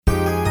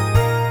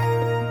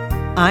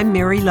I'm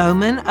Mary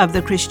Lohman of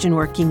the Christian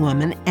Working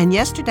Woman, and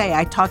yesterday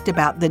I talked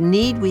about the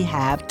need we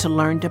have to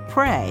learn to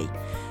pray.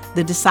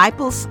 The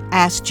disciples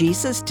asked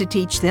Jesus to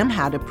teach them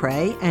how to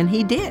pray, and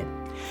he did.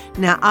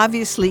 Now,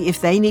 obviously,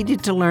 if they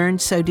needed to learn,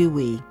 so do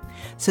we.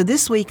 So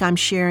this week I'm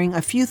sharing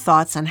a few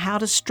thoughts on how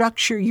to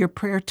structure your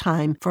prayer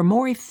time for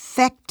more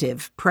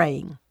effective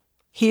praying.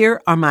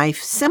 Here are my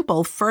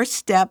simple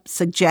first-step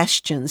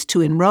suggestions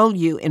to enroll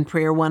you in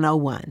Prayer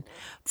 101.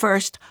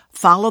 First,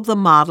 follow the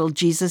model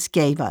Jesus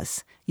gave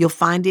us. You'll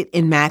find it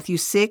in Matthew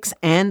 6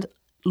 and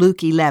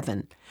Luke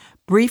 11.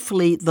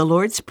 Briefly, the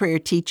Lord's Prayer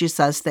teaches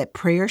us that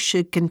prayer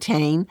should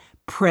contain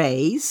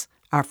praise,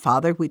 Our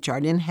Father which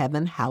art in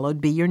heaven,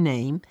 hallowed be your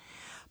name.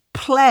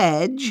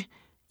 Pledge,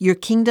 your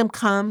kingdom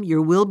come,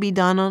 your will be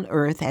done on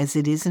earth as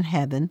it is in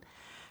heaven.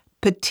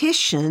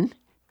 Petition,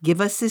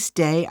 give us this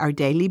day our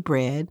daily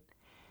bread.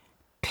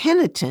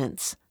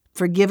 Penitence,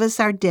 forgive us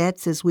our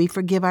debts as we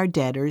forgive our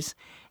debtors.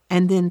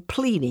 And then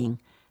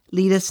pleading,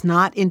 lead us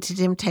not into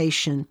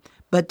temptation,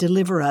 but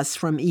deliver us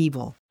from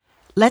evil.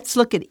 Let's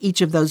look at each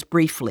of those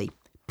briefly.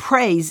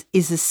 Praise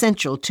is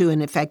essential to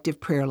an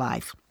effective prayer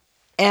life.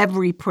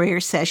 Every prayer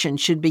session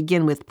should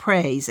begin with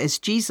praise, as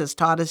Jesus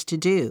taught us to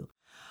do.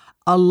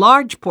 A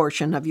large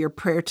portion of your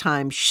prayer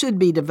time should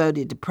be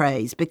devoted to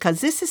praise,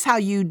 because this is how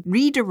you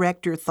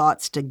redirect your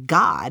thoughts to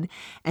God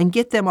and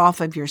get them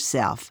off of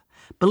yourself.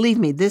 Believe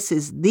me, this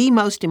is the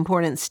most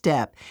important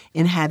step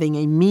in having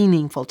a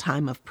meaningful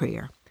time of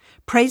prayer.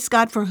 Praise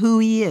God for who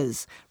He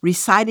is,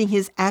 reciting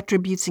His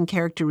attributes and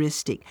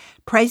characteristics.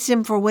 Praise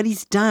Him for what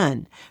He's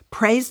done.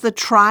 Praise the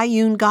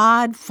triune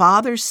God,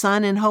 Father,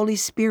 Son, and Holy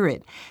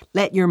Spirit.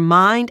 Let your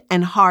mind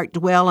and heart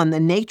dwell on the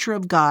nature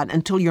of God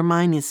until your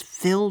mind is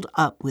filled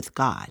up with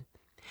God.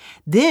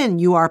 Then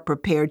you are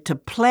prepared to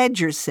pledge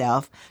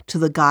yourself to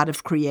the God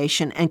of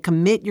creation and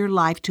commit your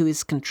life to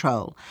His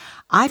control.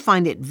 I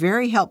find it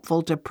very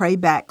helpful to pray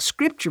back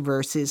scripture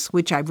verses,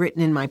 which I've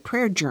written in my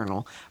prayer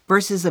journal,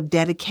 verses of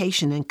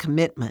dedication and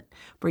commitment.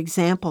 For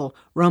example,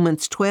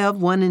 Romans 12,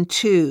 1 and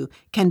 2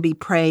 can be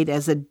prayed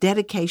as a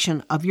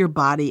dedication of your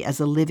body as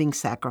a living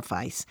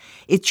sacrifice.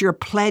 It's your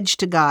pledge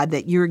to God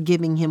that you're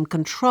giving Him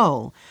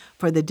control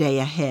for the day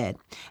ahead.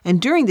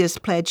 And during this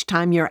pledge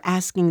time, you're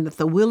asking that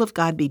the will of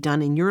God be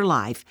done in your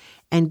life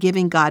and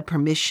giving God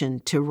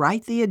permission to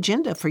write the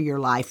agenda for your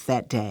life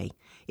that day.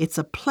 It's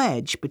a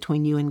pledge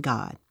between you and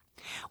God.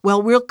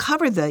 Well, we'll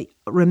cover the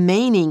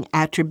remaining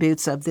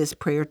attributes of this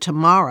prayer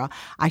tomorrow.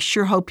 I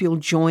sure hope you'll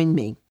join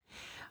me.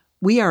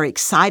 We are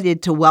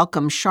excited to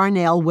welcome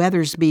Charnel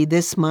Weathersby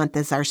this month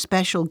as our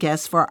special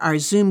guest for our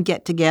Zoom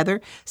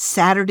get-together,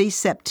 Saturday,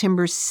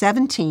 September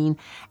 17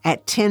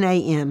 at 10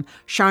 a.m.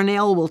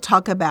 Charnel will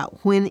talk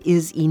about when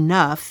is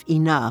enough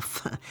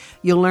enough.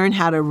 You'll learn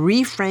how to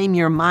reframe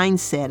your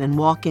mindset and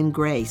walk in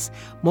grace.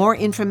 More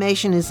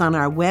information is on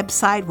our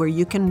website, where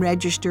you can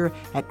register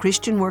at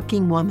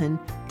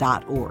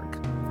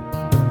christianworkingwoman.org.